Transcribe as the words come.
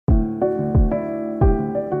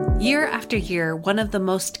Year after year, one of the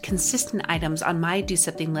most consistent items on my do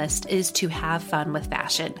something list is to have fun with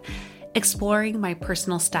fashion. Exploring my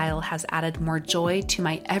personal style has added more joy to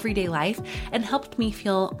my everyday life and helped me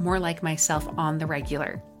feel more like myself on the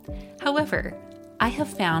regular. However, I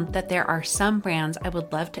have found that there are some brands I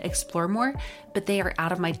would love to explore more, but they are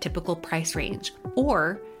out of my typical price range.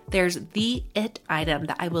 Or there's the it item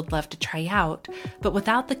that I would love to try out, but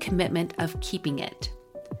without the commitment of keeping it.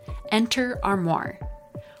 Enter Armoire.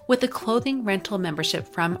 With a clothing rental membership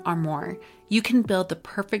from Armoire, you can build the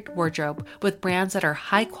perfect wardrobe with brands that are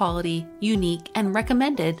high quality, unique, and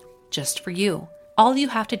recommended just for you. All you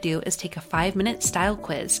have to do is take a 5-minute style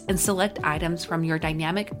quiz and select items from your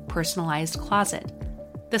dynamic, personalized closet.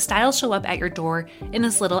 The styles show up at your door in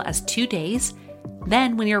as little as 2 days.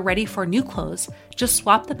 Then, when you're ready for new clothes, just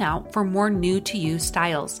swap them out for more new-to-you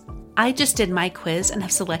styles. I just did my quiz and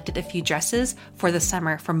have selected a few dresses for the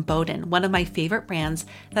summer from Boden, one of my favorite brands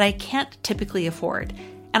that I can't typically afford.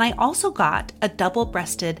 And I also got a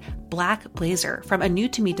double-breasted black blazer from a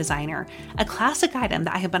new-to-me designer, a classic item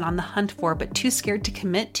that I have been on the hunt for but too scared to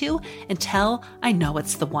commit to until I know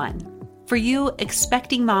it's the one. For you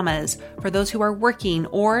expecting mamas, for those who are working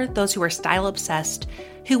or those who are style-obsessed,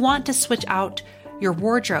 who want to switch out your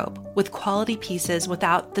wardrobe with quality pieces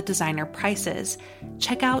without the designer prices,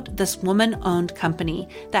 check out this woman-owned company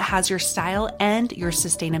that has your style and your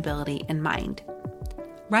sustainability in mind.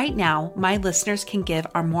 Right now, my listeners can give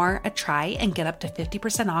Armoire a try and get up to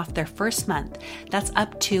 50% off their first month. That's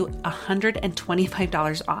up to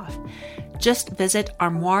 $125 off. Just visit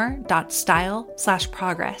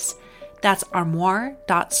armoire.style/progress. That's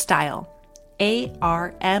armoire.style.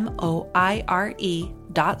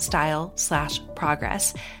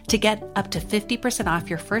 ARMOIRE.style/progress to get up to 50% off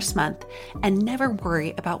your first month and never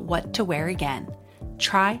worry about what to wear again.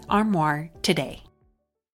 Try Armoire today.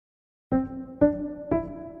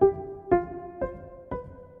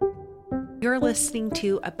 You're listening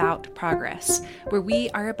to About Progress, where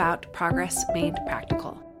we are about progress made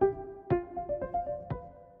practical.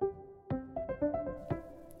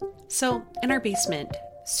 So, in our basement,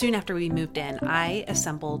 soon after we moved in, I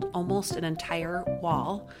assembled almost an entire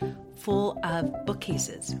wall full of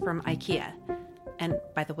bookcases from IKEA. And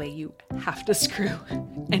by the way, you have to screw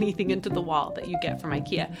anything into the wall that you get from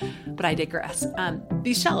IKEA, but I digress.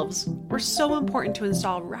 These shelves were so important to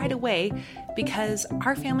install right away because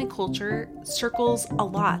our family culture circles a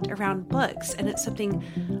lot around books, and it's something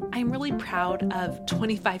I'm really proud of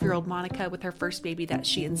 25-year-old Monica with her first baby, that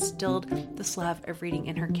she instilled this love of reading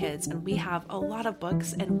in her kids. And we have a lot of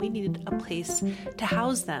books, and we needed a place to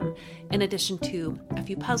house them in addition to a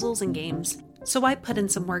few puzzles and games. So I put in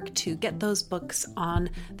some work to get those books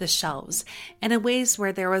on the shelves, and in ways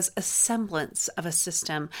where there was a semblance of a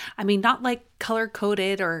system. I mean, not like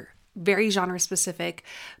color-coded or very genre-specific,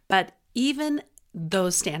 but even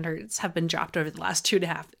those standards have been dropped over the last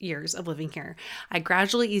 2.5 years of living here. I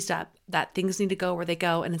gradually eased up that things need to go where they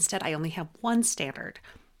go, and instead I only have one standard: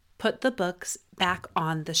 put the books back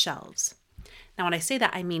on the shelves. Now, when I say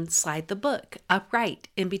that, I mean slide the book upright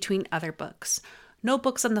in between other books. No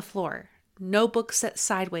books on the floor. No books set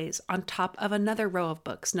sideways on top of another row of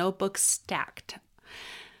books. No books stacked.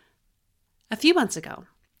 A few months ago,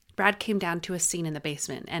 Brad came down to a scene in the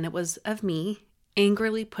basement, and it was of me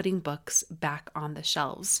angrily putting books back on the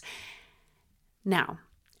shelves. Now,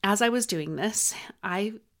 as I was doing this,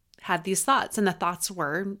 I had these thoughts, and the thoughts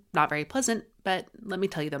were not very pleasant, but let me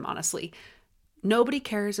tell you them honestly. Nobody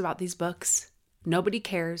cares about these books. Nobody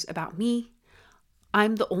cares about me.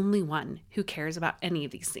 I'm the only one who cares about any of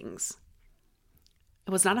these things.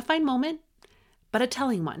 It was not a fine moment, but a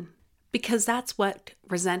telling one, because that's what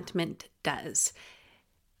resentment does.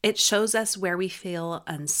 It shows us where we feel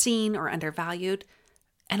unseen or undervalued,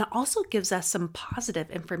 and it also gives us some positive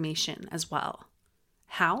information as well.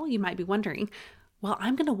 How, you might be wondering? Well,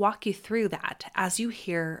 I'm going to walk you through that as you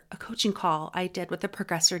hear a coaching call I did with a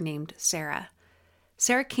progressor named Sarah.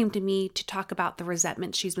 Sarah came to me to talk about the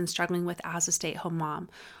resentment she's been struggling with as a stay-at-home mom,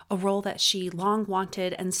 a role that she long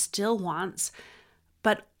wanted and still wants,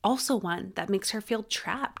 but also one that makes her feel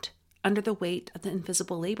trapped under the weight of the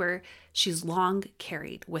invisible labor she's long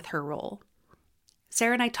carried with her role.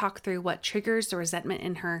 Sarah and I talk through what triggers the resentment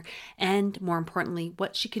in her and, more importantly,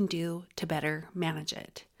 what she can do to better manage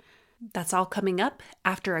it. That's all coming up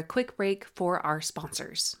after a quick break for our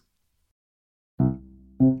sponsors.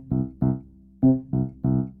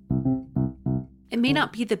 It may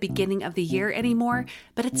not be the beginning of the year anymore,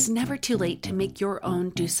 but it's never too late to make your own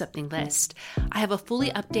Do Something list. I have a fully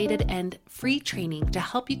updated and free training to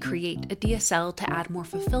help you create a DSL to add more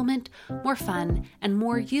fulfillment, more fun, and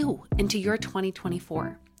more you into your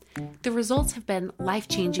 2024. The results have been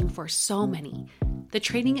life-changing for so many. The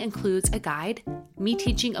training includes a guide, me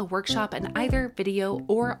teaching a workshop in either video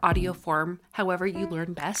or audio form, however you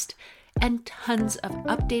learn best, and tons of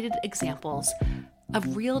updated examples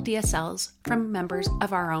of real DSLs from members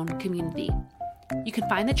of our own community. You can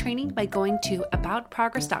find the training by going to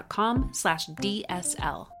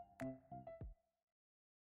aboutprogress.com/DSL.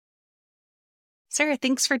 Sarah,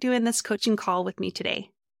 thanks for doing this coaching call with me today.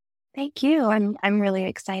 Thank you. I'm really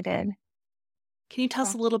excited. Can you tell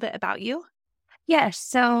us a little bit about you? Yes.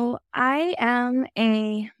 So I am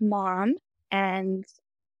a mom, and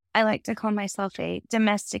I like to call myself a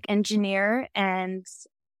domestic engineer and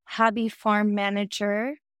hobby farm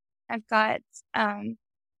manager. I've got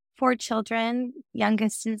 4 children.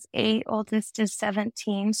 Youngest is 8, oldest is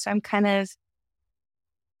 17. So I'm kind of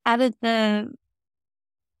out of the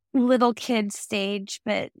little kid stage,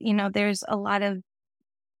 but there's a lot of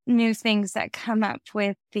new things that come up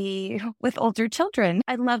with older children.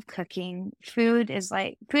 I love cooking. Food is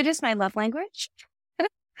my love language.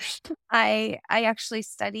 I actually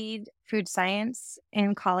studied food science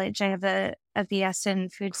in college. I have a BS in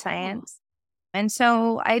food science. And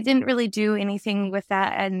so I didn't really do anything with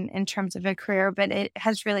that in terms of a career, but it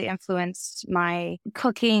has really influenced my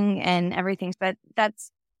cooking and everything. But that's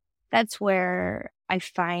where I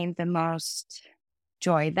find the most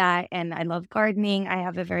joy. That, and I love gardening. I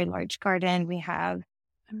have a very large garden. We have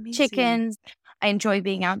chickens. I enjoy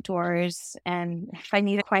being outdoors. And if I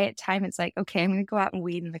need a quiet time, it's like, okay, I'm going to go out and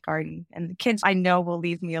weed in the garden. And the kids I know will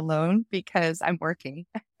leave me alone because I'm working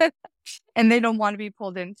and they don't want to be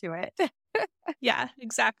pulled into it. Yeah,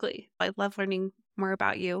 exactly. I love learning more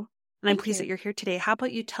about you. And I'm pleased that you're here today. How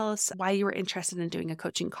about you tell us why you were interested in doing a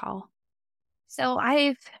coaching call? So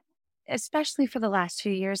especially for the last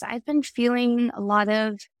few years, I've been feeling a lot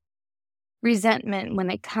of resentment when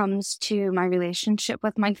it comes to my relationship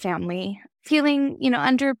with my family, feeling,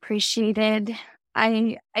 underappreciated.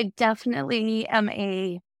 I definitely am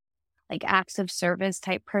a acts of service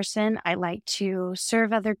type person. I like to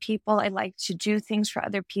serve other people. I like to do things for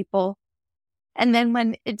other people. And then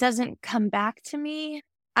when it doesn't come back to me,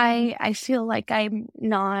 I feel like I'm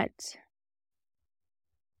not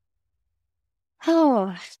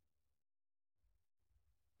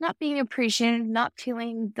being appreciated, not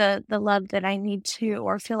feeling the love that I need to,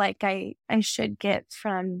 or feel like I should get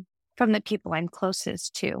from the people I'm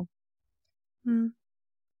closest to.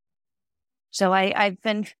 So I've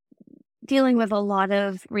been dealing with a lot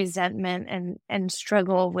of resentment and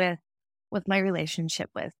struggle with my relationship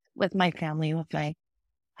with my family, with my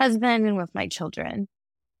husband, and with my children.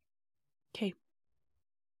 Okay.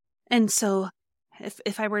 And so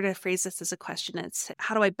if I were to phrase this as a question, it's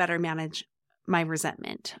how do I better manage my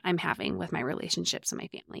resentment I'm having with my relationships and my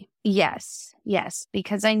family? Yes,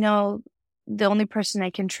 because I know the only person I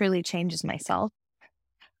can truly change is myself.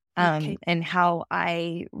 And how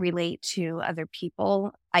I relate to other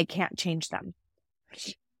people, I can't change them.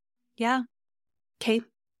 Yeah. Okay.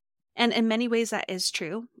 And in many ways that is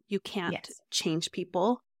true. You can't change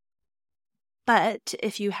people. But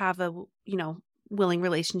if you have willing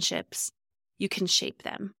relationships, you can shape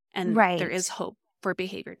them. And there is hope for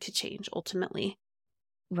behavior to change ultimately.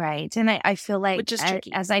 Right. And I feel like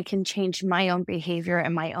as I can change my own behavior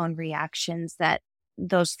and my own reactions, that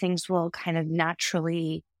those things will kind of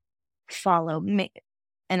naturally follow me.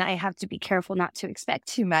 And I have to be careful not to expect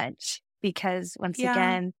too much because once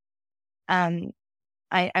again, I'm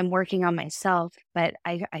working on myself, but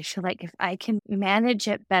I feel like if I can manage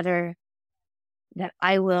it better, that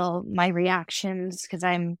my reactions, because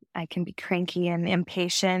I can be cranky and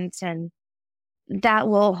impatient, and that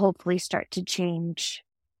will hopefully start to change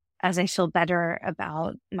as I feel better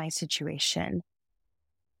about my situation.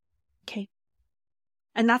 Okay.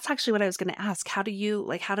 And that's actually what I was going to ask. How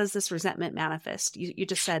does this resentment manifest? You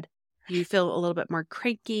just said you feel a little bit more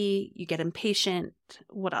cranky, you get impatient.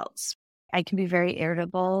 What else? I can be very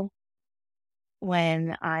irritable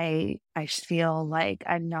when I feel like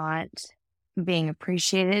I'm not being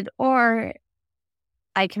appreciated, or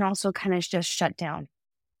I can also kind of just shut down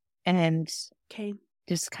and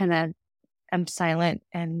just kind of I'm silent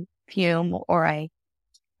and fume, or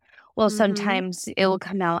sometimes it will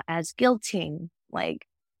come out as guilting, like,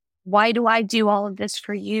 why do I do all of this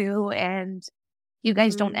for you? And you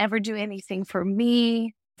guys don't ever do anything for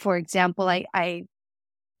me. For example, I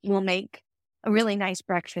will make a really nice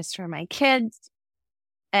breakfast for my kids,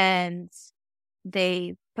 and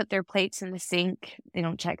they put their plates in the sink. They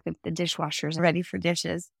don't check that the dishwasher's ready for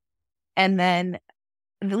dishes, and then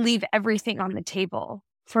leave everything on the table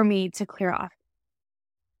for me to clear off.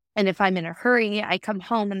 And if I'm in a hurry, I come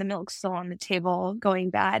home and the milk's still on the table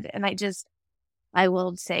going bad. And I just I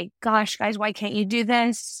will say, gosh, guys, why can't you do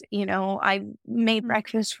this? I made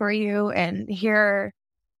breakfast for you and here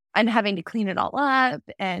I'm having to clean it all up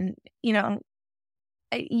and,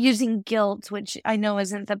 using guilt, which I know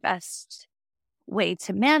isn't the best way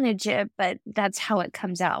to manage it, but that's how it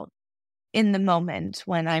comes out in the moment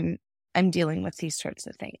when I'm dealing with these sorts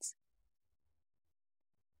of things.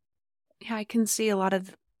 Yeah, I can see a lot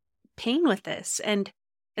of pain with this. And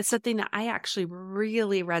it's something that I actually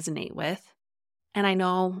really resonate with. And I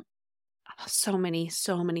know so many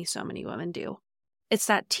women do. It's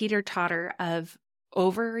that teeter-totter of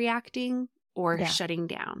overreacting or shutting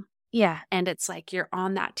down. Yeah. And it's like you're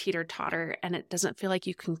on that teeter-totter and it doesn't feel like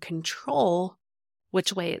you can control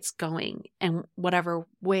which way it's going. And whatever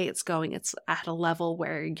way it's going, it's at a level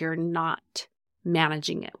where you're not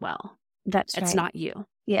managing it well. It's right. Not you.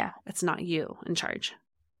 Yeah. It's not you in charge.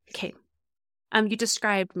 Okay. You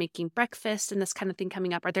described making breakfast and this kind of thing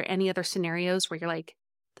coming up. Are there any other scenarios where you're like,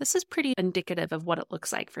 this is pretty indicative of what it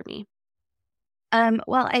looks like for me?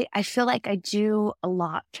 Well, I feel like I do a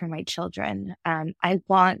lot for my children. I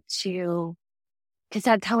want to, because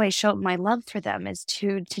that's how I show my love for them, is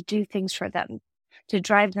to do things for them, to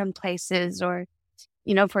drive them places, or,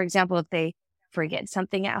 for example, if they forget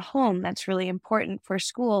something at home that's really important for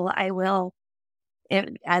school, I will,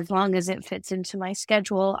 as long as it fits into my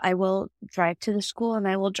schedule, I will drive to the school and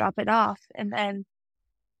I will drop it off. And then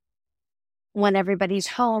when everybody's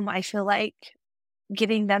home, I feel like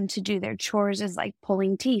getting them to do their chores is like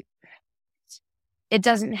pulling teeth. It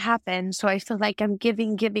doesn't happen. So I feel like I'm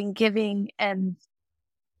giving, and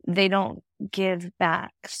they don't give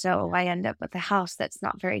back. So I end up with a house that's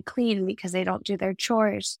not very clean because they don't do their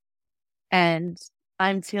chores. And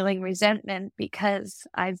I'm feeling resentment because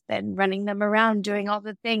I've been running them around doing all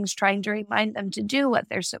the things, trying to remind them to do what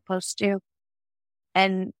they're supposed to.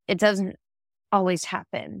 And it doesn't always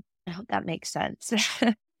happen. I hope that makes sense.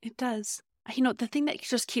 It does. The thing that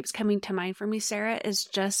just keeps coming to mind for me, Sarah, is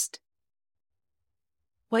just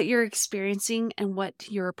what you're experiencing and what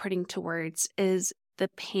you're putting to words is the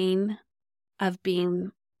pain of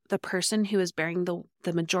being the person who is bearing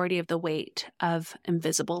the majority of the weight of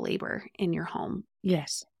invisible labor in your home.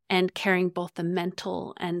 Yes. And carrying both the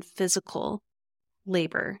mental and physical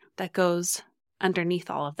labor that goes underneath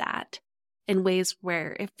all of that in ways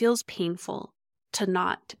where it feels painful to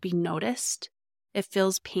not be noticed. It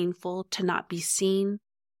feels painful to not be seen,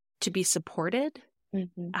 to be supported,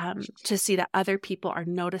 to see that other people are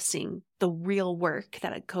noticing the real work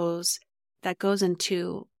that goes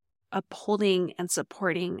into upholding and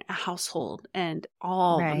supporting a household and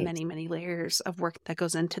all the many, many layers of work that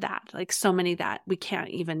goes into that, like so many that we can't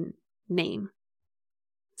even name.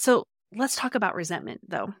 So let's talk about resentment,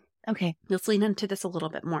 though. Okay. Let's lean into this a little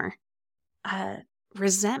bit more.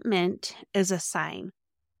 Resentment is a sign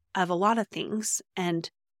of a lot of things. And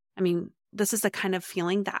this is the kind of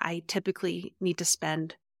feeling that I typically need to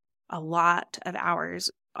spend a lot of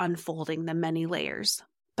hours unfolding the many layers,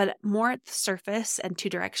 but more at the surface and two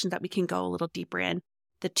directions that we can go a little deeper in.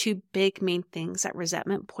 The two big main things that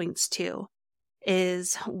resentment points to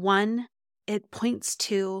is, one, it points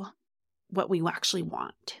to what we actually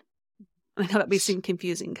want. I know that may seem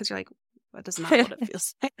confusing because you're like, that is not what it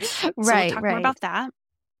feels like. So we'll talk more about that.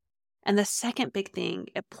 And the second big thing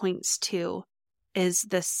it points to is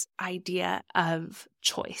this idea of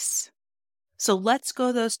choice. So let's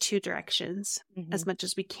go those two directions as much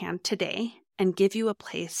as we can today and give you a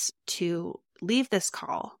place to leave this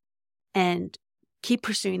call and keep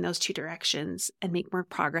pursuing those two directions and make more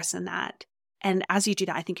progress in that. And as you do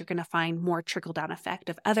that, I think you're going to find more trickle-down effect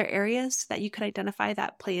of other areas that you could identify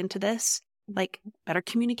that play into this, like better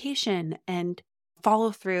communication and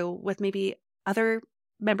follow through with maybe other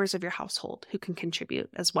members of your household who can contribute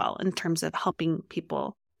as well in terms of helping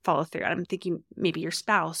people follow through. I'm thinking maybe your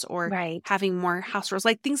spouse or having more house rules,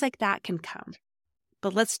 like things like that can come.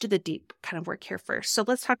 But let's do the deep kind of work here first. So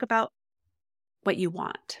let's talk about what you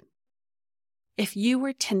want. If you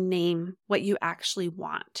were to name what you actually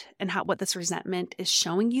want and what this resentment is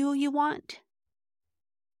showing you want,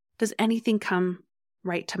 does anything come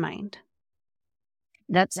right to mind?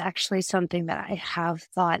 That's actually something that I have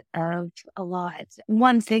thought of a lot.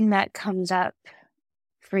 One thing that comes up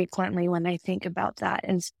frequently when I think about that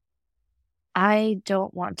is I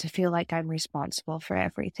don't want to feel like I'm responsible for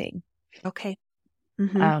everything. Okay.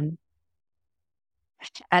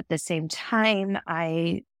 At the same time,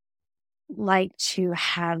 I like to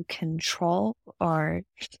have control or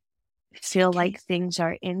feel like things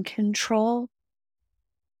are in control,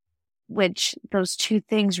 which those two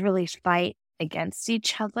things really fight against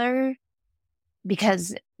each other.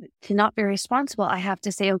 because to not be responsible, I have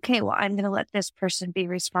to say, okay, well, I'm going to let this person be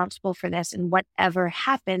responsible for this. And whatever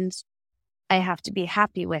happens, I have to be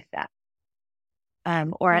happy with that.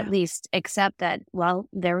 Or at least accept that, well,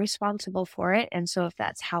 they're responsible for it. And so if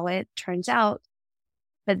that's how it turns out,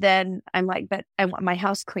 but then I'm like, but I want my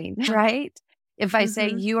house clean, right? If I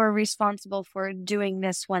say you are responsible for doing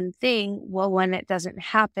this one thing, well, when it doesn't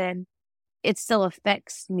happen, it still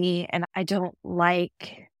affects me. And I don't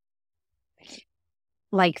like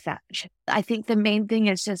that. I think the main thing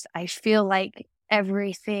is just, I feel like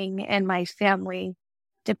everything in my family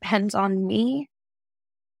depends on me.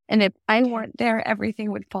 And if I weren't there,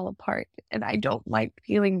 everything would fall apart. And I don't like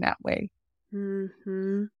feeling that way.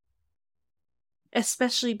 Mm-hmm.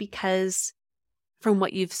 Especially because from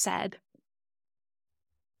what you've said,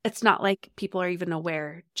 it's not like people are even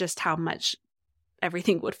aware just how much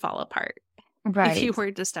everything would fall apart if you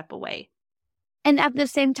were to step away. And at the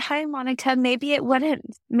same time, Monica, maybe it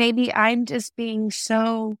wouldn't. Maybe I'm just being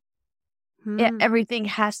so, everything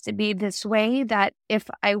has to be this way, that if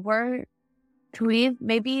I were to leave,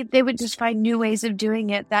 maybe they would just find new ways of doing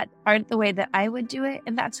it that aren't the way that I would do it.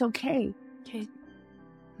 And that's okay.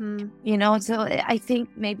 You know, so I think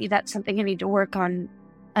maybe that's something I need to work on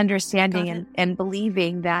understanding and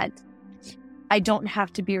believing, that I don't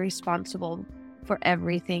have to be responsible for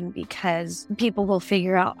everything, because people will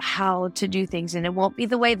figure out how to do things and it won't be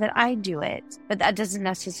the way that I do it. But that doesn't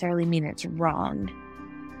necessarily mean it's wrong.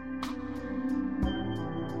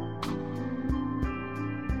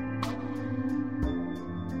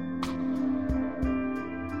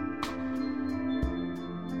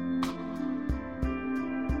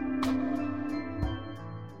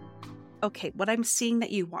 Okay, what I'm seeing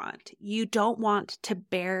that you don't want to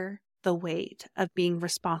bear the weight of being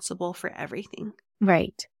responsible for everything.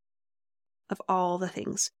 Right. Of all the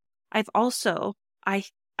things. I've also, I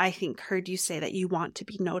think, heard you say that you want to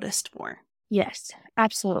be noticed more. Yes,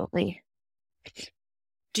 absolutely.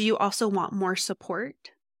 Do you also want more support?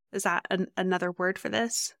 Is that another word for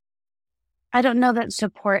this? I don't know that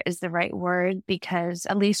support is the right word, because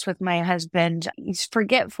at least with my husband, he's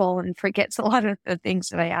forgetful and forgets a lot of the things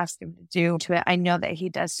that I ask him to do to it. I know that he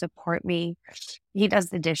does support me. He does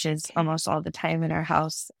the dishes almost all the time in our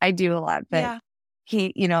house. I do a lot, but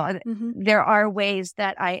he, you know, there are ways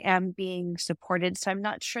that I am being supported. So I'm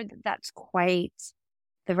not sure that that's quite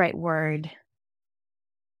the right word.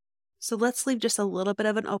 So let's leave just a little bit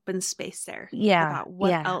of an open space there about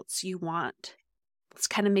what else you want. Let's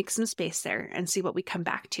kind of make some space there and see what we come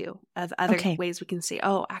back to of other ways we can say,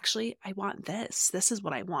 oh, actually, I want this. This is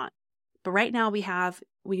what I want. But right now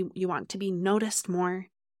you want to be noticed more.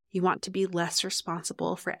 You want to be less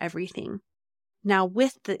responsible for everything. Now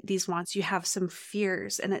with these wants, you have some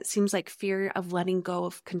fears, and it seems like fear of letting go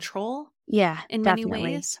of control. Yeah, in many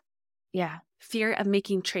ways. Yeah. Fear of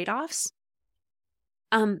making trade-offs.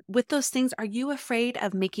 With those things, are you afraid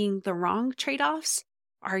of making the wrong trade-offs?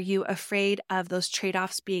 Are you afraid of those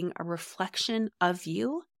trade-offs being a reflection of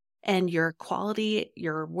you and your quality,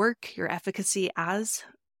 your work, your efficacy as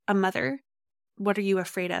a mother? What are you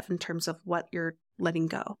afraid of in terms of what you're letting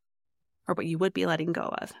go, or what you would be letting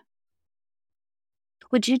go of?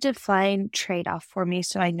 Would you define trade-off for me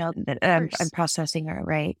so I know that I'm processing it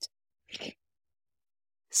right?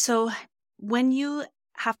 So when you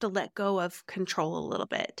have to let go of control a little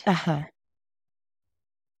bit,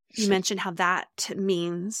 you mentioned how that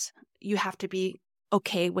means you have to be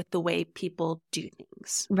okay with the way people do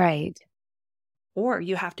things. Right. Or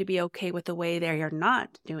you have to be okay with the way they are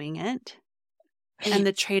not doing it. And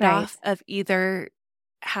the trade-off of either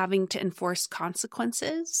having to enforce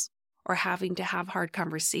consequences, or having to have hard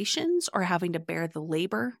conversations, or having to bear the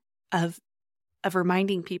labor of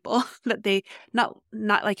reminding people that they, not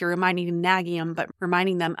like you're reminding and nagging them, but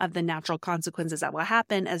reminding them of the natural consequences that will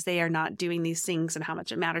happen as they are not doing these things and how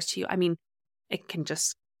much it matters to you. I mean, it can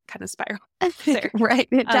just kind of spiral there. Right.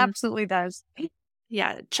 It absolutely does.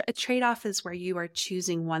 Yeah. A trade-off is where you are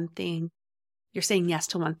choosing one thing. You're saying yes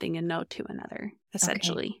to one thing and no to another,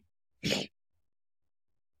 essentially. Okay.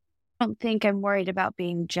 I don't think I'm worried about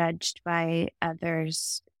being judged by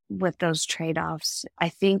others with those trade-offs. I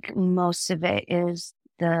think most of it is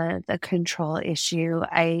the control issue.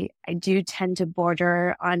 I do tend to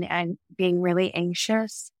border on being really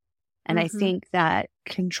anxious. And I think that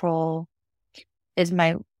control is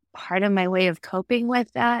part of my way of coping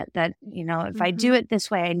with that, you know, if I do it this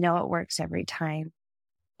way, I know it works every time.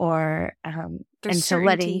 Or, there's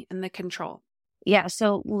certainty in the control. Yeah.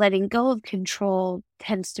 So letting go of control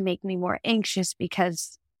tends to make me more anxious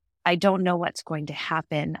because I don't know what's going to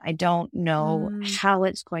happen. I don't know how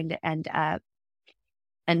it's going to end up.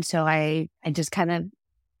 And so I just kind of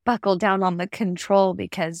buckle down on the control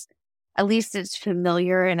because at least it's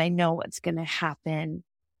familiar and I know what's going to happen.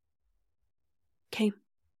 Okay.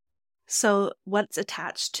 So what's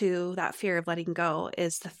attached to that fear of letting go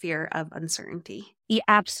is the fear of uncertainty. Yeah,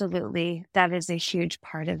 absolutely. That is a huge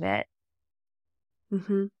part of it.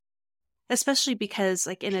 Mm-hmm. Especially because,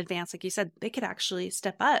 like, in advance, like you said, they could actually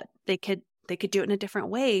step up. They could do it in a different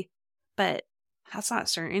way, but that's not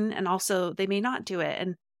certain. And also they may not do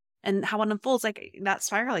it. And how it unfolds, like that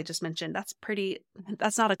spiral I just mentioned,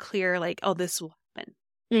 that's not a clear, like, oh, this will happen.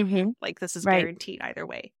 Mm-hmm. Like, this is Right. guaranteed either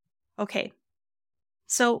way. Okay.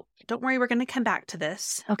 So don't worry, we're going to come back to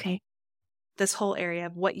this. Okay. This whole area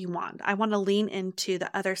of what you want. I want to lean into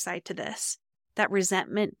the other side to this, that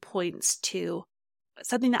resentment points to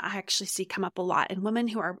something that I actually see come up a lot. And women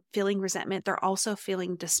who are feeling resentment, they're also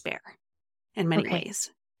feeling despair in many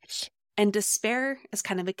ways. And despair is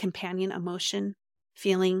kind of a companion emotion,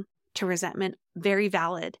 feeling to resentment, very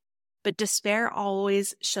valid. But despair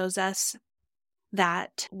always shows us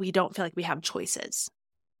that we don't feel like we have choices.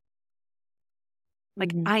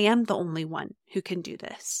 Like, I am the only one who can do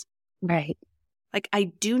this. Right. Like, I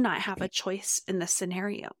do not have a choice in this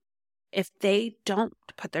scenario. If they don't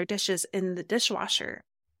put their dishes in the dishwasher,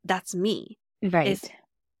 that's me. Right.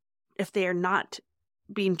 If they are not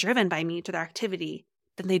being driven by me to their activity,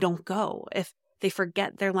 then they don't go. If they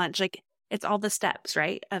forget their lunch, like, it's all the steps,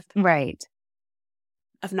 right? Of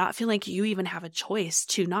not feeling like you even have a choice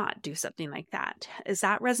to not do something like that. Is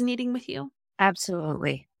that resonating with you?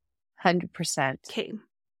 Absolutely. 100%. Okay.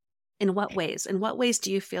 In what ways? In what ways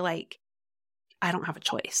do you feel like I don't have a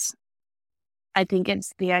choice? I think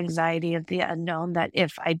it's the anxiety of the unknown, that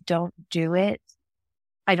if I don't do it,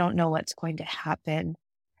 I don't know what's going to happen.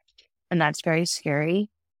 And that's very scary.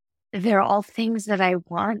 They're all things that I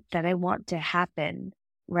want to happen,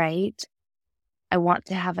 right? I want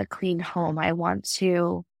to have a clean home. I want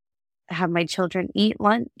to have my children eat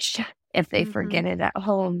lunch if they forget it at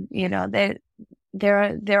home. You know,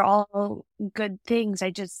 they're all good things.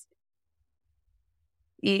 I just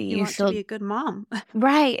you want feel to be a good mom.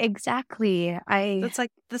 Right, exactly. It's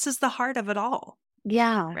like, this is the heart of it all.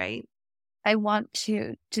 Yeah. Right? I want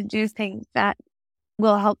to do things that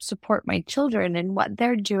will help support my children and what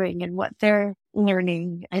they're doing and what they're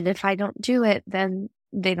learning. And if I don't do it, then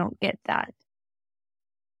they don't get that.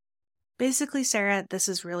 Basically, Sarah, this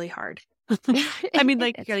is really hard. I mean,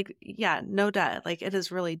 like, you're like, yeah, no doubt. Like, it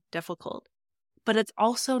is really difficult, but it's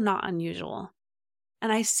also not unusual.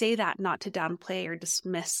 And I say that not to downplay or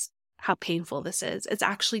dismiss how painful this is. It's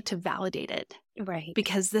actually to validate it. Right.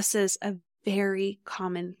 Because this is a very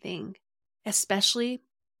common thing, especially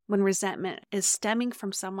when resentment is stemming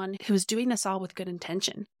from someone who's doing this all with good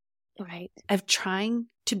intention. Right. Of trying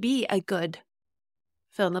to be a good,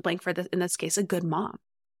 fill in the blank for this, in this case, a good mom.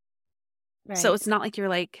 Right. So it's not like you're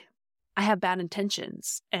like, I have bad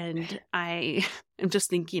intentions and I am just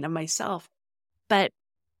thinking of myself. But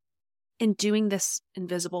in doing this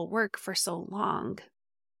invisible work for so long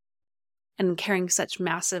and carrying such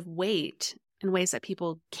massive weight in ways that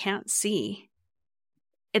people can't see,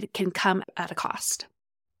 it can come at a cost.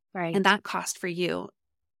 Right. And that cost for you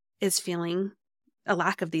is feeling a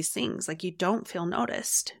lack of these things. Like, you don't feel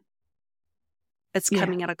noticed. It's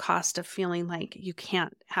coming at a cost of feeling like you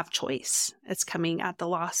can't have choice. It's coming at the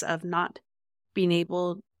loss of not being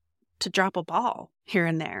able to drop a ball here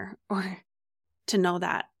and there, or to know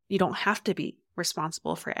that you don't have to be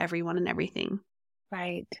responsible for everyone and everything.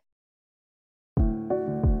 Right.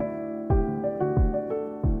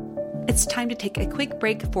 It's time to take a quick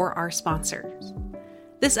break for our sponsors.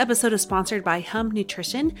 This episode is sponsored by Hum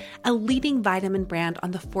Nutrition, a leading vitamin brand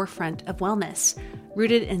on the forefront of wellness.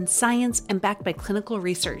 Rooted in science and backed by clinical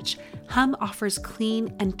research, Hum offers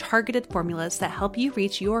clean and targeted formulas that help you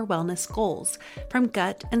reach your wellness goals. From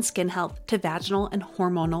gut and skin health to vaginal and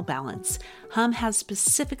hormonal balance, Hum has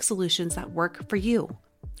specific solutions that work for you.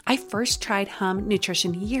 I first tried Hum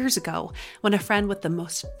Nutrition years ago when a friend with the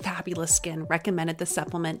most fabulous skin recommended the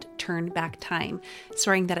supplement Turn Back Time,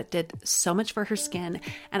 swearing that it did so much for her skin,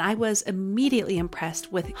 and I was immediately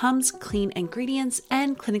impressed with Hum's clean ingredients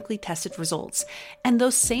and clinically tested results. And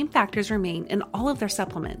those same factors remain in all of their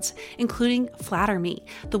supplements, including Flatter Me,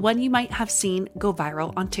 the one you might have seen go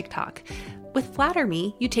viral on TikTok. With Flatter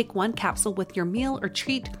Me, you take one capsule with your meal or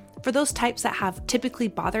treat for those types that have typically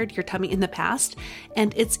bothered your tummy in the past,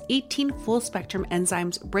 and its 18 full-spectrum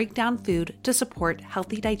enzymes break down food to support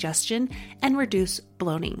healthy digestion and reduce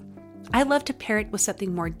bloating. I love to pair it with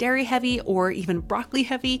something more dairy-heavy or even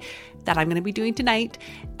broccoli-heavy that I'm going to be doing tonight,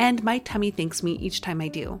 and my tummy thanks me each time I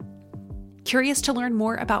do. Curious to learn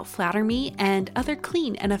more about Flatter Me and other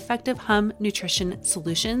clean and effective hum nutrition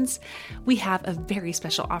solutions? We have a very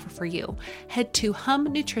special offer for you. Head to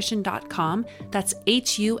humnutrition.com, that's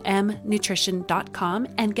HUM nutrition.com,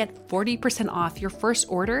 and get 40% off your first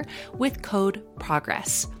order with code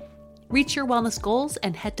PROGRESS. Reach your wellness goals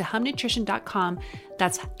and head to humnutrition.com,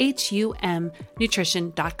 that's HUM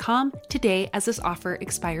nutrition.com today as this offer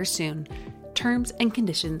expires soon. Terms and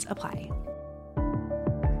conditions apply.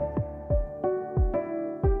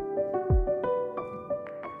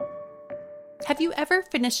 Have you ever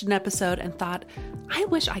finished an episode and thought, I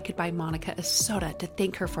wish I could buy Monica a soda to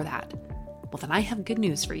thank her for that? Well, then I have good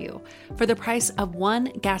news for you. For the price of one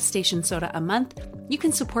gas station soda a month, you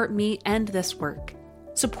can support me and this work.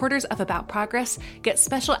 Supporters of About Progress get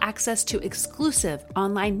special access to exclusive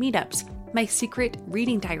online meetups, my secret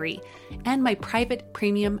reading diary, and my private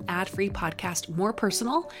premium ad-free podcast, More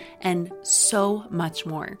Personal, and so much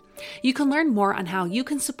more. You can learn more on how you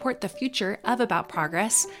can support the future of About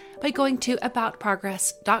Progress by going to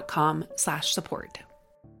aboutprogress.com/support.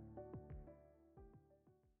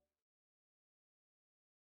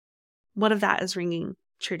 What of that is ringing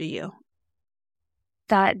true to you?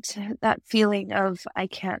 That feeling of I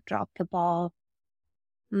can't drop the ball.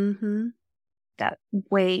 Mm-hmm. That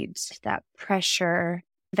weight, that pressure,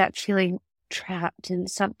 that feeling trapped in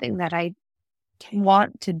something that I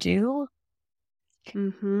want to do.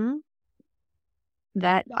 Mm-hmm.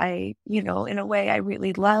 That I, in a way I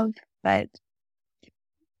really love, but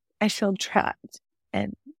I feel trapped.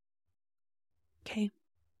 And okay.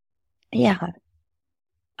 Yeah.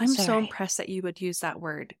 I'm so impressed that you would use that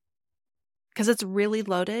word because it's really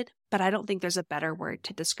loaded, but I don't think there's a better word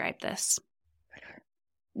to describe this.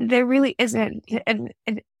 There really isn't. And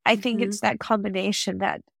I think it's that combination,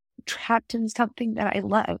 that trapped in something that I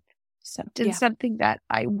love, something that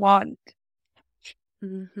I want.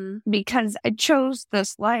 Mm-hmm. Because I chose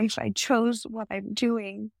this life. I chose what I'm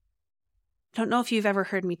doing. I don't know if you've ever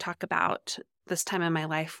heard me talk about this time in my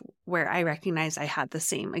life where I recognize I had the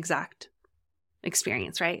same exact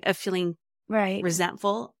experience, right? Of feeling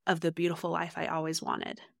resentful of the beautiful life I always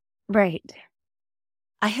wanted. Right.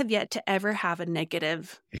 I have yet to ever have a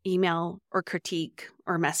negative email or critique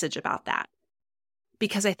or message about that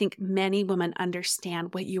because I think many women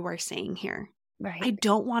understand what you are saying here. Right. I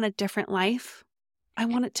don't want a different life. I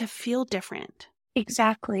want it to feel different.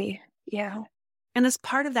 Exactly. Yeah. And as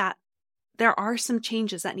part of that, there are some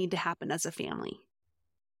changes that need to happen as a family.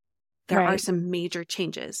 There are some major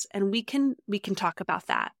changes, and we can talk about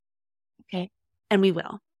that. Okay. And we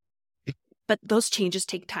will. But those changes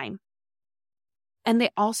take time. And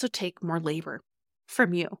they also take more labor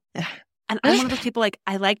from you. And I'm one of those people,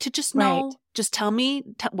 I like to just know, just tell me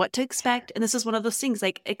what to expect. And this is one of those things,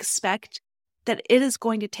 expect that it is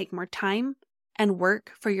going to take more time and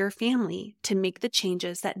work for your family to make the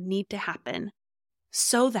changes that need to happen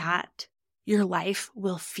so that your life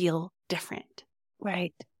will feel different.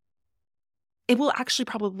 Right. It will actually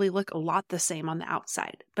probably look a lot the same on the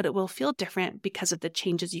outside, but it will feel different because of the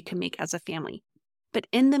changes you can make as a family. But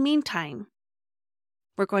in the meantime,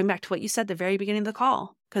 we're going back to what you said at the very beginning of the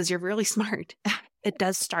call, because you're really smart. It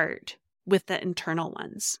does start with the internal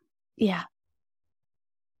ones. Yeah.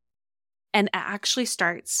 And it actually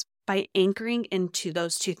starts by anchoring into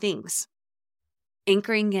those two things.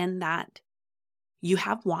 Anchoring in that you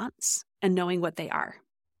have wants and knowing what they are.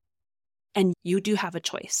 And you do have a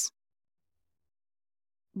choice.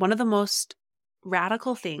 One of the most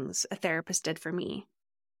radical things a therapist did for me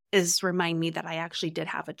is remind me that I actually did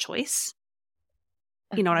have a choice.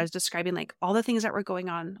 You know what I was describing, all the things that were going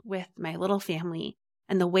on with my little family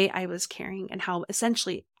and the way I was caring and how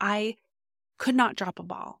essentially I could not drop a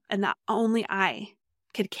ball and that only I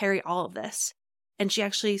could carry all of this. And she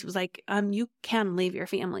actually was like, you can leave your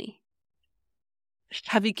family.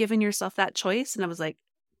 Have you given yourself that choice? And I was like,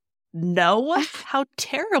 no, how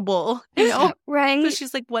terrible, Right. So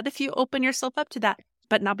she's like, what if you open yourself up to that?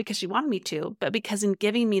 But not because she wanted me to, but because in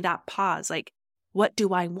giving me that pause, what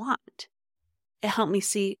do I want? It helped me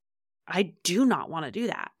see I do not want to do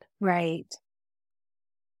that. Right.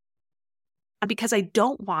 And because I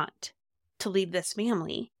don't want to leave this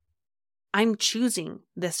family, I'm choosing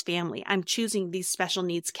this family. I'm choosing these special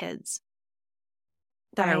needs kids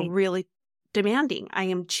that are really demanding. I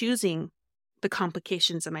am choosing the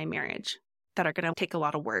complications of my marriage that are going to take a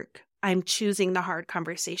lot of work. I'm choosing the hard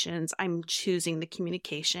conversations. I'm choosing the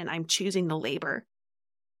communication. I'm choosing the labor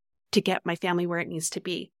to get my family where it needs to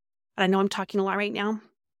be. And I know I'm talking a lot right now,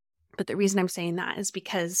 but the reason I'm saying that is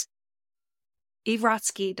because Eve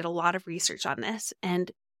Rodsky did a lot of research on this. And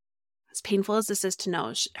as painful as this is to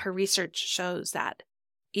know, her research shows that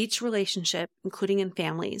each relationship, including in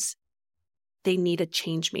families, they need a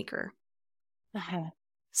change maker.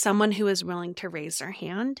 Someone who is willing to raise their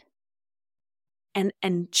hand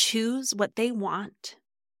and choose what they want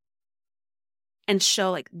and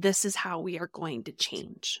show like, this is how we are going to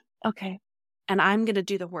change. Okay. And I'm going to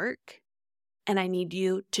do the work, and I need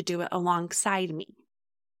you to do it alongside me.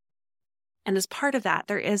 And as part of that,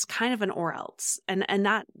 there is kind of an or else. And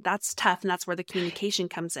that's tough. And that's where the communication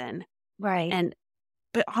comes in. Right.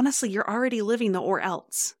 But honestly, you're already living the or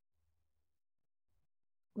else.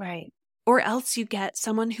 Right. Or else you get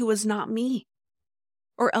someone who is not me.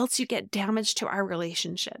 Or else you get damage to our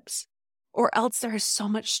relationships. Or else there is so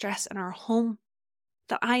much stress in our home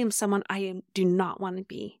that I am someone do not want to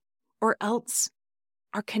be. Or else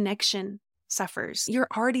our connection suffers. You're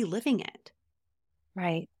already living it.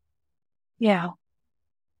 Right. Yeah.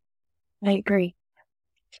 I agree.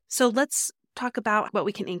 So let's talk about what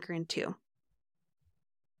we can anchor into.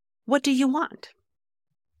 What do you want?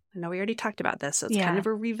 I know we already talked about this, so it's kind of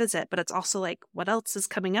a revisit, but it's also like, what else is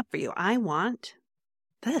coming up for you? I want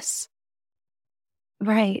this.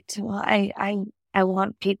 Right. Well, I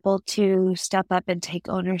want people to step up and take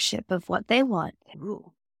ownership of what they want.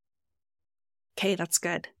 Ooh. Okay, that's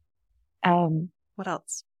good. What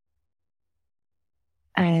else?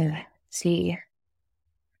 See,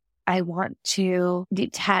 I want to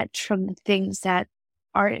detach from the things that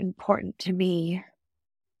aren't important to me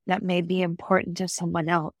that may be important to someone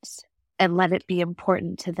else, and let it be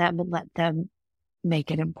important to them and let them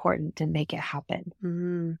make it important and make it happen.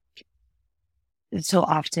 Mm-hmm. And so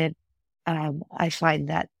often I find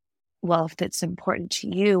that, well, if it's important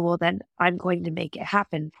to you, well, then I'm going to make it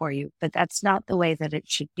happen for you. But that's not the way that it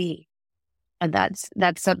should be. And that's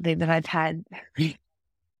something that I've had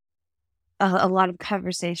a lot of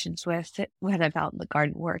conversations with when I'm out in the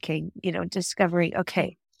garden working, discovering,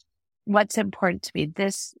 okay, what's important to me?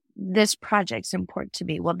 This project's important to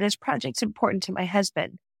me. Well, this project's important to my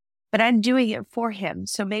husband, but I'm doing it for him.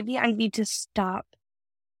 So maybe I need to stop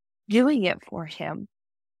doing it for him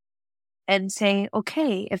and say,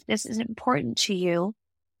 okay, if this is important to you,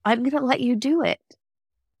 I'm going to let you do it.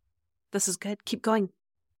 This is good. Keep going.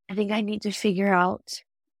 I think I need to figure out,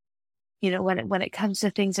 when it comes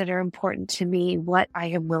to things that are important to me, what I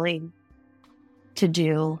am willing to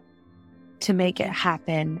do to make it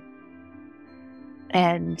happen.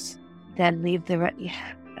 And then leave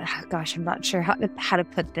gosh, I'm not sure how to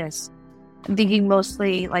put this. I'm thinking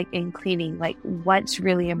mostly like in cleaning, like what's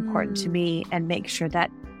really important to me, and make sure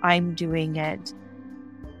that I'm doing it,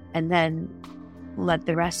 and then let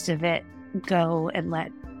the rest of it go and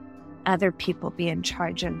let other people be in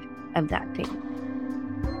charge of that thing.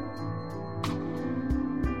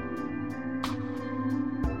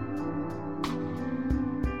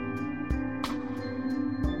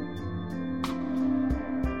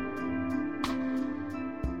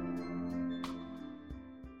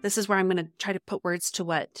 This is where I'm going to try to put words to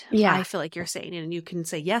what I feel like you're saying, and you can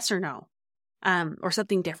say yes or no, or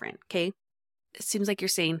something different. Okay. It seems like you're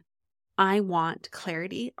saying, I want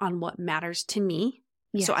clarity on what matters to me,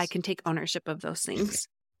 so I can take ownership of those things,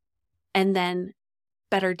 and then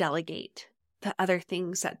better delegate the other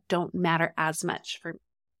things that don't matter as much for me.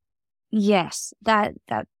 Yes,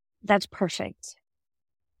 that's perfect.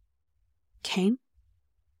 Okay.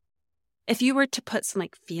 If you were to put some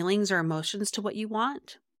like feelings or emotions to what you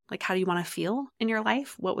want, like how do you want to feel in your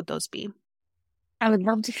life, what would those be? I would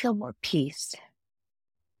love to feel more peace.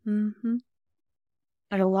 Mm-hmm.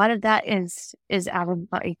 And a lot of that is out of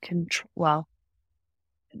my control. Well,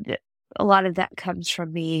 a lot of that comes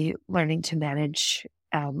from me learning to manage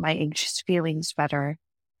my anxious feelings better,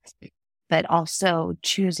 but also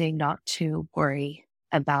choosing not to worry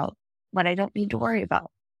about what I don't need to worry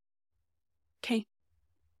about. Okay.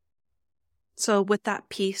 So with that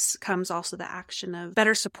piece comes also the action of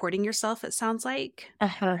better supporting yourself, it sounds like,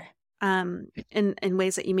 in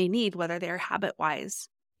ways that you may need, whether they're habit-wise,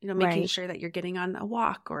 making sure that you're getting on a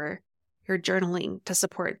walk or you're journaling to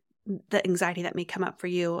support the anxiety that may come up for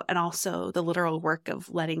you, and also the literal work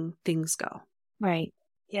of letting things go. Right.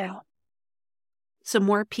 Yeah. So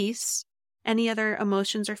more peace. Any other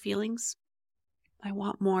emotions or feelings? I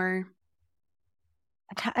want more.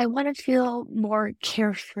 I want to feel more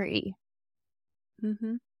carefree.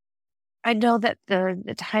 Mm-hmm. I know that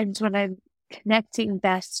the times when I'm connecting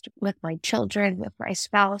best with my children, with my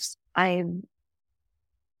spouse, I'm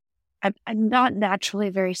not naturally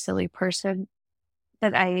a very silly person,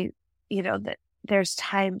 but that there's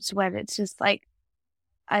times when it's just like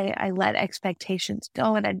I let expectations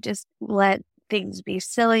go, and I just let things be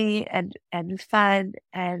silly and fun,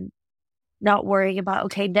 and not worrying about,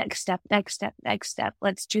 okay, next step.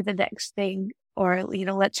 Let's do the next thing, or,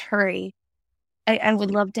 let's hurry. I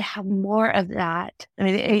would love to have more of that. I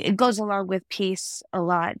mean, it goes along with peace a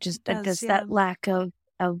lot, just Yes, yeah. that lack of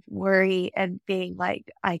worry and being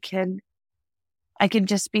like, I can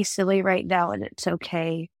just be silly right now and it's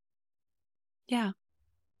okay. Yeah.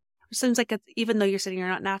 It seems like it's, even though you're saying you're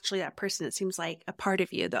not naturally that person, it seems like a part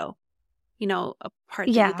of you, though, a part that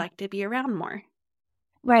you'd Yeah, like to be around more,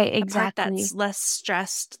 right, a part exactly. that's less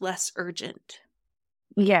stressed, less urgent.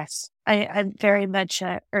 Yes, I'm very much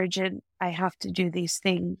urgent. I have to do these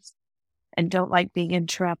things and don't like being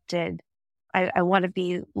interrupted. I want to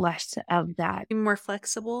be less of that. Be more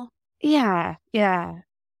flexible. Yeah, yeah.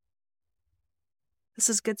 This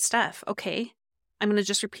is good stuff. Okay. I'm going to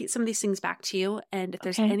just repeat some of these things back to you. And if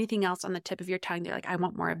there's Okay. anything else on the tip of your tongue, they're like, I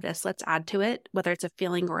want more of this, let's add to it, whether it's a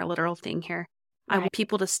feeling or a literal thing here. I Right. want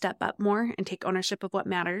people to step up more and take ownership of what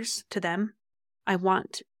matters to them. I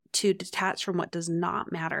want to detach from what does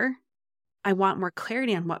not matter. I want more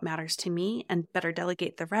clarity on what matters to me and better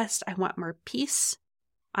delegate the rest. I want more peace.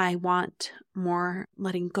 I want more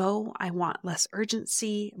letting go. I want less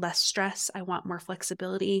urgency, less stress. I want more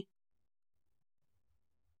flexibility.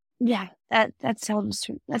 Yeah, that sounds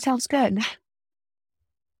good.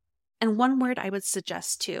 And one word I would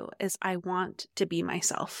suggest too is I want to be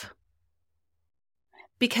myself.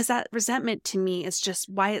 Because that resentment to me is just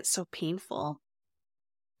why it's so painful.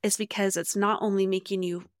 Is because it's not only making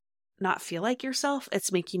you not feel like yourself,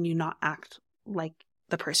 it's making you not act like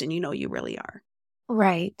the person you really are.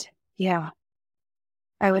 Right. Yeah,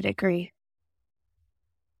 I would agree.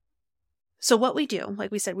 So what we do,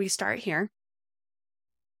 like we said, we start here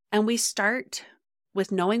and we start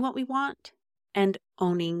with knowing what we want and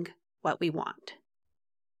owning what we want.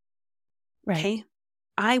 Right. Okay.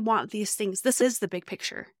 I want these things. This is the big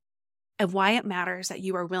picture of why it matters that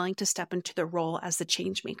you are willing to step into the role as the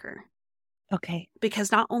change maker. Okay.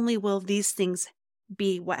 Because not only will these things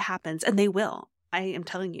be what happens, and they will, I am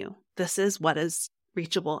telling you, this is what is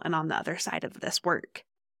reachable and on the other side of this work,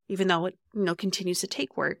 even though it continues to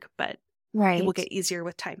take work, but Right. it will get easier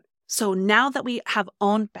with time. So now that we have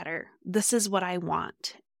owned better, this is what I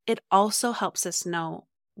want. It also helps us know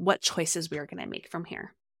what choices we are going to make from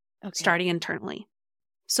here, starting internally.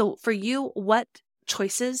 So for you, what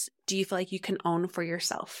choices do you feel like you can own for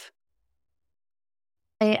yourself?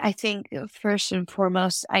 I think first and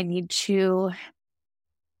foremost, I need to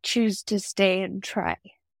choose to stay and try.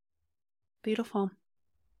 Beautiful.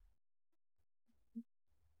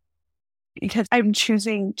 Because I'm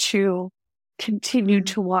choosing to continue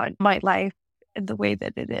to want my life in the way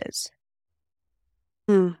that it is.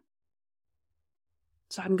 So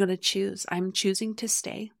I'm going to choose. I'm choosing to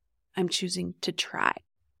stay. I'm choosing to try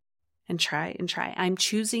and try and try. I'm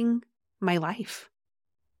choosing my life.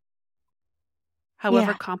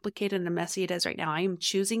 However complicated and messy it is right now, I am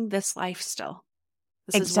choosing this life still.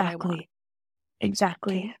 This is what I want.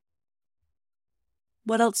 Exactly. Okay.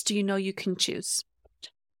 What else do you know you can choose?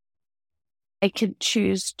 I can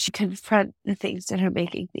choose to confront the things that are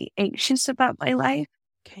making me anxious about my life.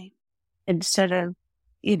 Okay. Instead of,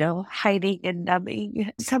 hiding and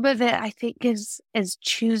numbing. Some of it, I think, is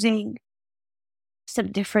choosing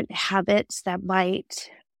some different habits that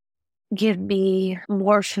might give me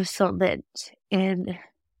more fulfillment in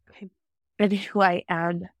who I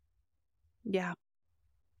am. Yeah.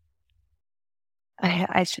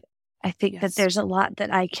 I think that there's a lot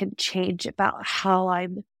that I can change about how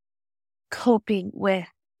I'm coping with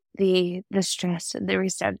the stress and the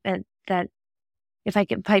resentment, that if I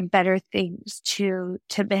can find better things to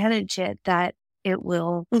manage it, that it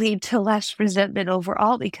will lead to less resentment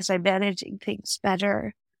overall because I'm managing things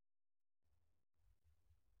better.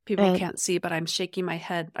 People can't see, but I'm shaking my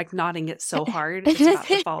head, like nodding it so hard. It's about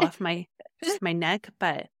to fall off my neck.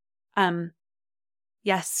 But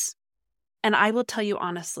yes. And I will tell you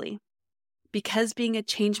honestly, because being a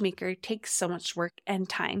change maker takes so much work and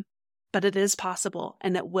time, but it is possible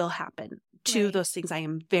and it will happen. Two of those things I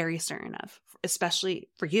am very certain of, especially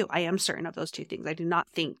for you. I am certain of those two things. I do not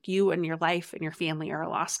think you and your life and your family are a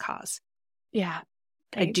lost cause. Yeah,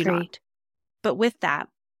 I do not. But with that,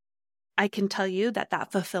 I can tell you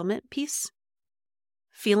that fulfillment piece,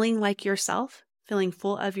 feeling like yourself, feeling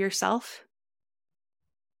full of yourself,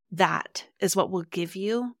 that is what will give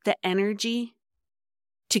you the energy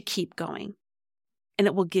to keep going. And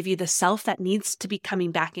it will give you the self that needs to be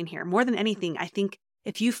coming back in here. More than anything, I think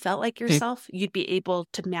if you felt like yourself, you'd be able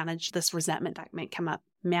to manage this resentment that might come up,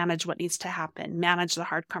 manage what needs to happen, manage the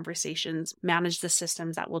hard conversations, manage the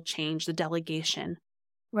systems that will change, the delegation.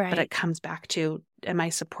 Right. But it comes back to, am I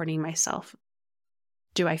supporting myself?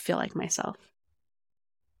 Do I feel like myself?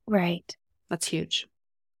 Right. That's huge.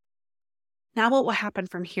 Now what will happen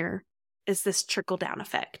from here is this trickle-down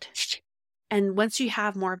effect. And once you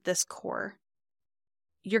have more of this core,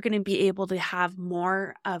 you're going to be able to have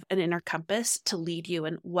more of an inner compass to lead you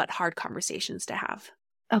in what hard conversations to have,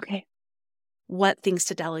 Okay. what things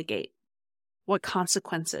to delegate, what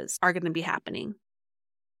consequences are going to be happening.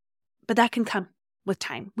 But that can come with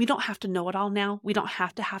time. We don't have to know it all now. We don't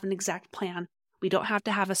have to have an exact plan. We don't have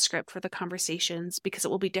to have a script for the conversations because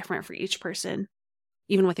it will be different for each person,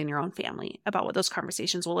 even within your own family, about what those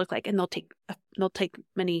conversations will look like. And they'll take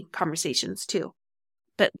many conversations too.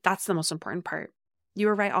 But that's the most important part. You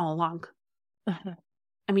were right all along. Uh-huh.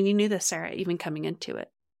 I mean, you knew this, Sarah, even coming into it.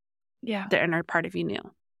 Yeah. The inner part of you knew.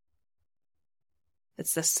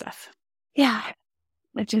 It's this stuff. Yeah.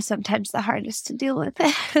 Which is sometimes the hardest to deal with.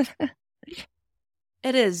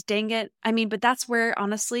 It is, dang it. I mean, but that's where,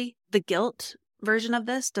 honestly, the guilt version of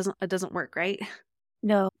this doesn't work, right?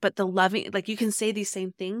 No. But the loving, like you can say these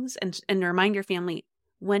same things and remind your family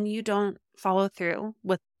when you don't follow through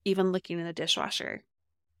with even looking in the dishwasher,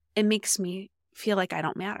 it makes me feel like I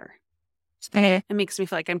don't matter. It makes me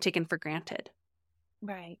feel like I'm taken for granted.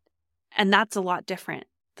 Right. And that's a lot different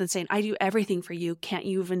than saying, I do everything for you. Can't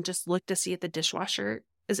you even just look to see if the dishwasher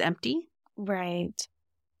is empty? Right.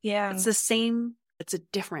 Yeah. It's the same. It's a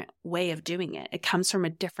different way of doing it. It comes from a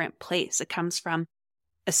different place. It comes from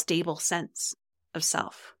a stable sense of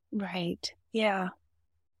self. Right. Yeah.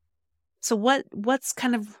 So what's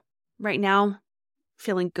kind of right now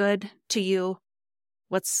feeling good to you?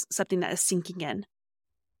 What's something that is sinking in?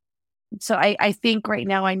 So I think right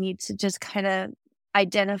now I need to just kind of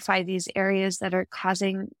identify these areas that are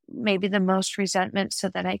causing maybe the most resentment so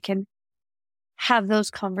that I can have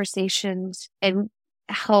those conversations and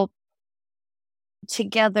help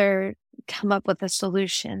together come up with a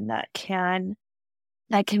solution that can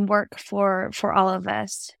work for all of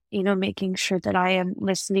us, making sure that I am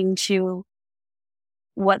listening to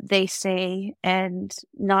what they say and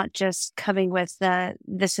not just coming with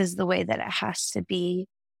this is the way that it has to be,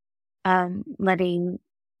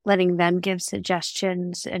 letting them give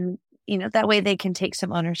suggestions and, that way they can take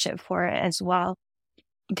some ownership for it as well.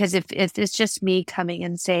 Because if it's just me coming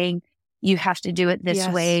and saying, you have to do it this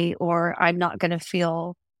way, or I'm not going to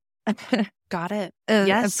feel got it.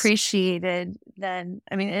 Yes. appreciated, then,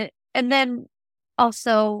 and then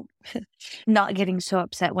also not getting so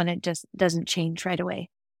upset when it just doesn't change right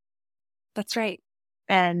away. That's right.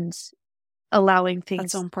 And allowing things.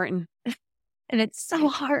 That's so important. And it's so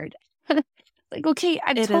hard. Like, okay,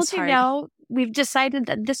 I told you hard. Now. We've decided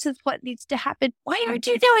that this is what needs to happen. Why aren't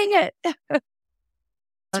you doing it?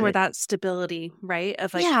 That's where that stability, right?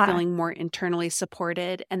 Of feeling more internally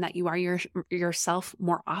supported and that you are yourself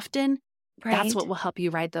more often. Right. That's what will help you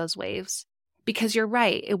ride those waves. Because you're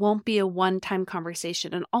right. It won't be a one-time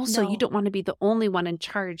conversation. And also you don't want to be the only one in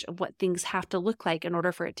charge of what things have to look like in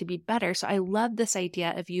order for it to be better. So I love this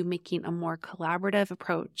idea of you making a more collaborative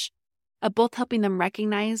approach of both helping them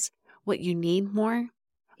recognize what you need more,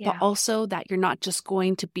 but also that you're not just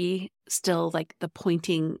going to be still like the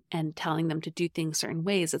pointing and telling them to do things certain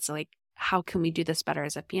ways. It's like, how can we do this better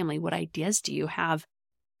as a family? What ideas do you have?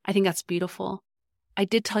 I think that's beautiful. I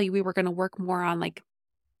did tell you we were going to work more on like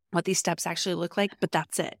what these steps actually look like, but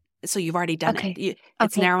that's it. So you've already done it.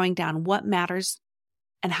 It's narrowing down what matters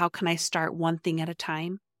and how can I start one thing at a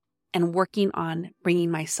time and working on bringing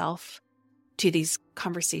myself to these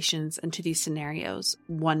conversations and to these scenarios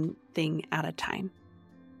one thing at a time.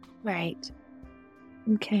 Right.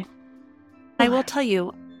 Okay. I will tell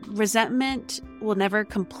you, resentment will never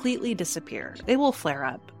completely disappear. It will flare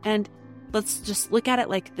up. And let's just look at it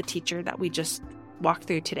like the teacher that we just walked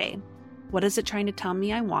through today. What is it trying to tell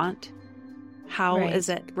me I want? How is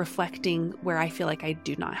it reflecting where I feel like I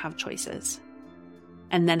do not have choices?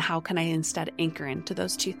 And then how can I instead anchor into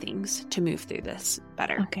those two things to move through this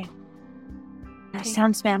better? Okay. That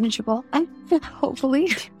sounds manageable.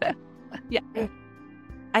 Hopefully. Yeah.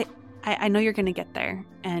 I know you're going to get there.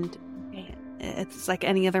 And it's like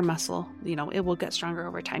any other muscle, it will get stronger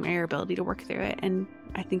over time, your ability to work through it. And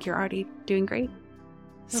I think you're already doing great.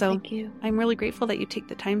 So thank you. I'm really grateful that you take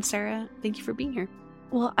the time, Sarah. Thank you for being here.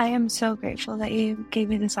 Well, I am so grateful that you gave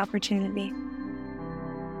me this opportunity.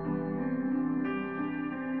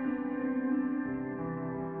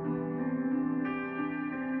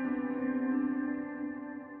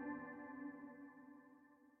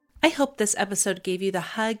 I hope this episode gave you the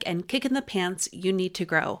hug and kick in the pants you need to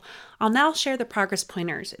grow. I'll now share the progress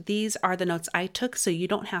pointers. These are the notes I took so you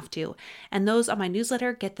don't have to. And those on my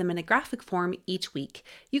newsletter get them in a graphic form each week.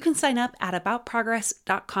 You can sign up at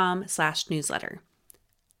aboutprogress.com/newsletter.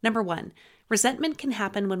 Number 1, resentment can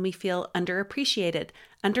happen when we feel underappreciated,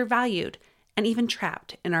 undervalued, and even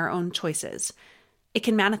trapped in our own choices. It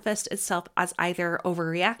can manifest itself as either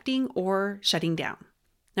overreacting or shutting down.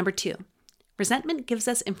 Number 2, resentment gives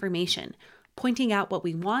us information, pointing out what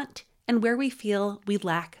we want and where we feel we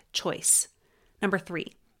lack choice. Number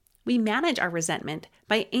 3, we manage our resentment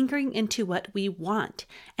by anchoring into what we want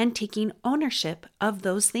and taking ownership of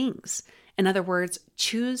those things. In other words,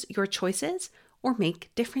 choose your choices or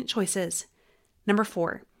make different choices. Number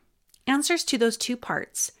 4, answers to those two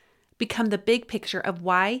parts become the big picture of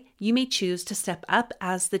why you may choose to step up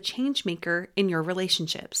as the change maker in your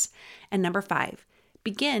relationships. And number 5,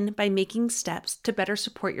 begin by making steps to better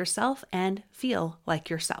support yourself and feel like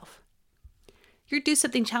yourself. Your Do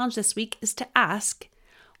Something challenge this week is to ask,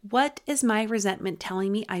 what is my resentment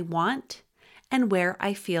telling me I want and where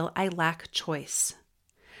I feel I lack choice?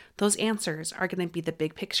 Those answers are going to be the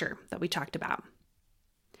big picture that we talked about.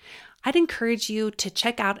 I'd encourage you to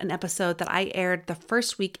check out an episode that I aired the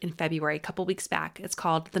first week in February, a couple weeks back. It's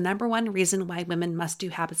called The Number One Reason Why Women Must Do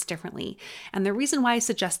Habits Differently. And the reason why I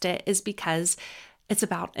suggest it is because it's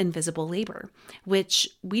about invisible labor, which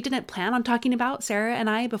we didn't plan on talking about, Sarah and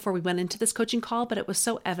I, before we went into this coaching call, but it was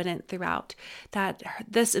so evident throughout that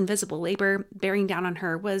this invisible labor bearing down on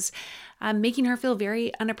her was making her feel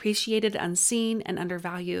very unappreciated, unseen, and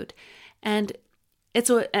undervalued. And it's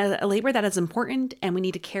a labor that is important and we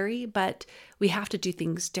need to carry, but we have to do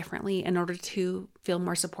things differently in order to feel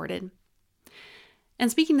more supported. And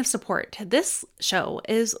speaking of support, this show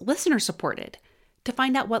is listener supported. To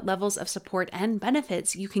find out what levels of support and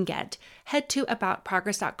benefits you can get, head to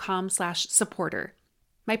aboutprogress.com/supporter.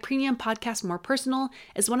 My premium podcast, More Personal,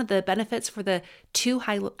 is one of the benefits for the two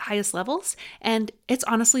highest levels, and it's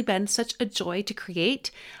honestly been such a joy to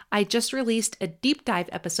create. I just released a deep dive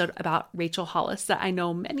episode about Rachel Hollis that I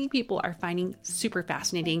know many people are finding super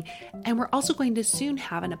fascinating, and we're also going to soon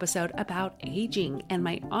have an episode about aging and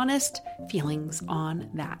my honest feelings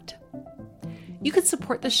on that. You can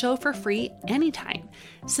support the show for free anytime.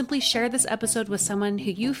 Simply share this episode with someone who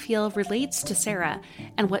you feel relates to Sarah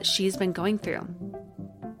and what she's been going through.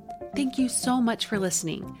 Thank you so much for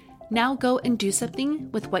listening. Now go and do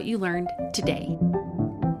something with what you learned today.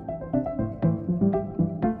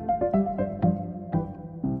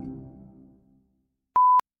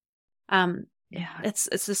 It's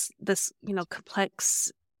this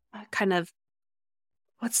complex kind of,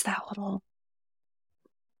 what's that little,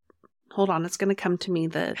 hold on, it's going to come to me,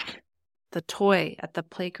 the toy at the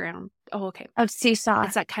playground. Oh, okay. Oh, seesaw.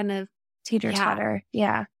 It's that kind of teeter-totter.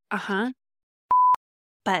 Yeah. Uh-huh.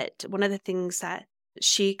 But one of the things that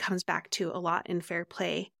she comes back to a lot in Fair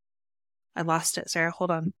Play, I lost it, Sarah.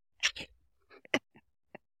 Hold on.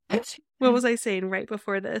 What was I saying right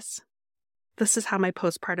before this? This is how my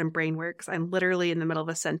postpartum brain works. I'm literally in the middle of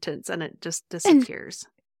a sentence and it just disappears.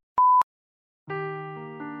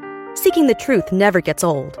 Seeking the truth never gets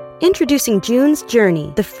old. Introducing June's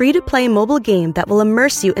Journey, the free-to-play mobile game that will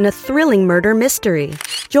immerse you in a thrilling murder mystery.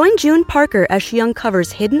 Join June Parker as she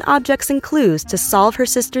uncovers hidden objects and clues to solve her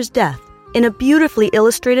sister's death in a beautifully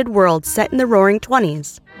illustrated world set in the Roaring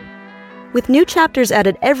 '20s. With new chapters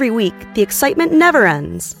added every week, the excitement never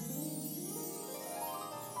ends.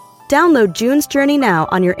 Download June's Journey now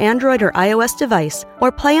on your Android or iOS device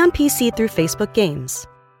or play on PC through Facebook Games.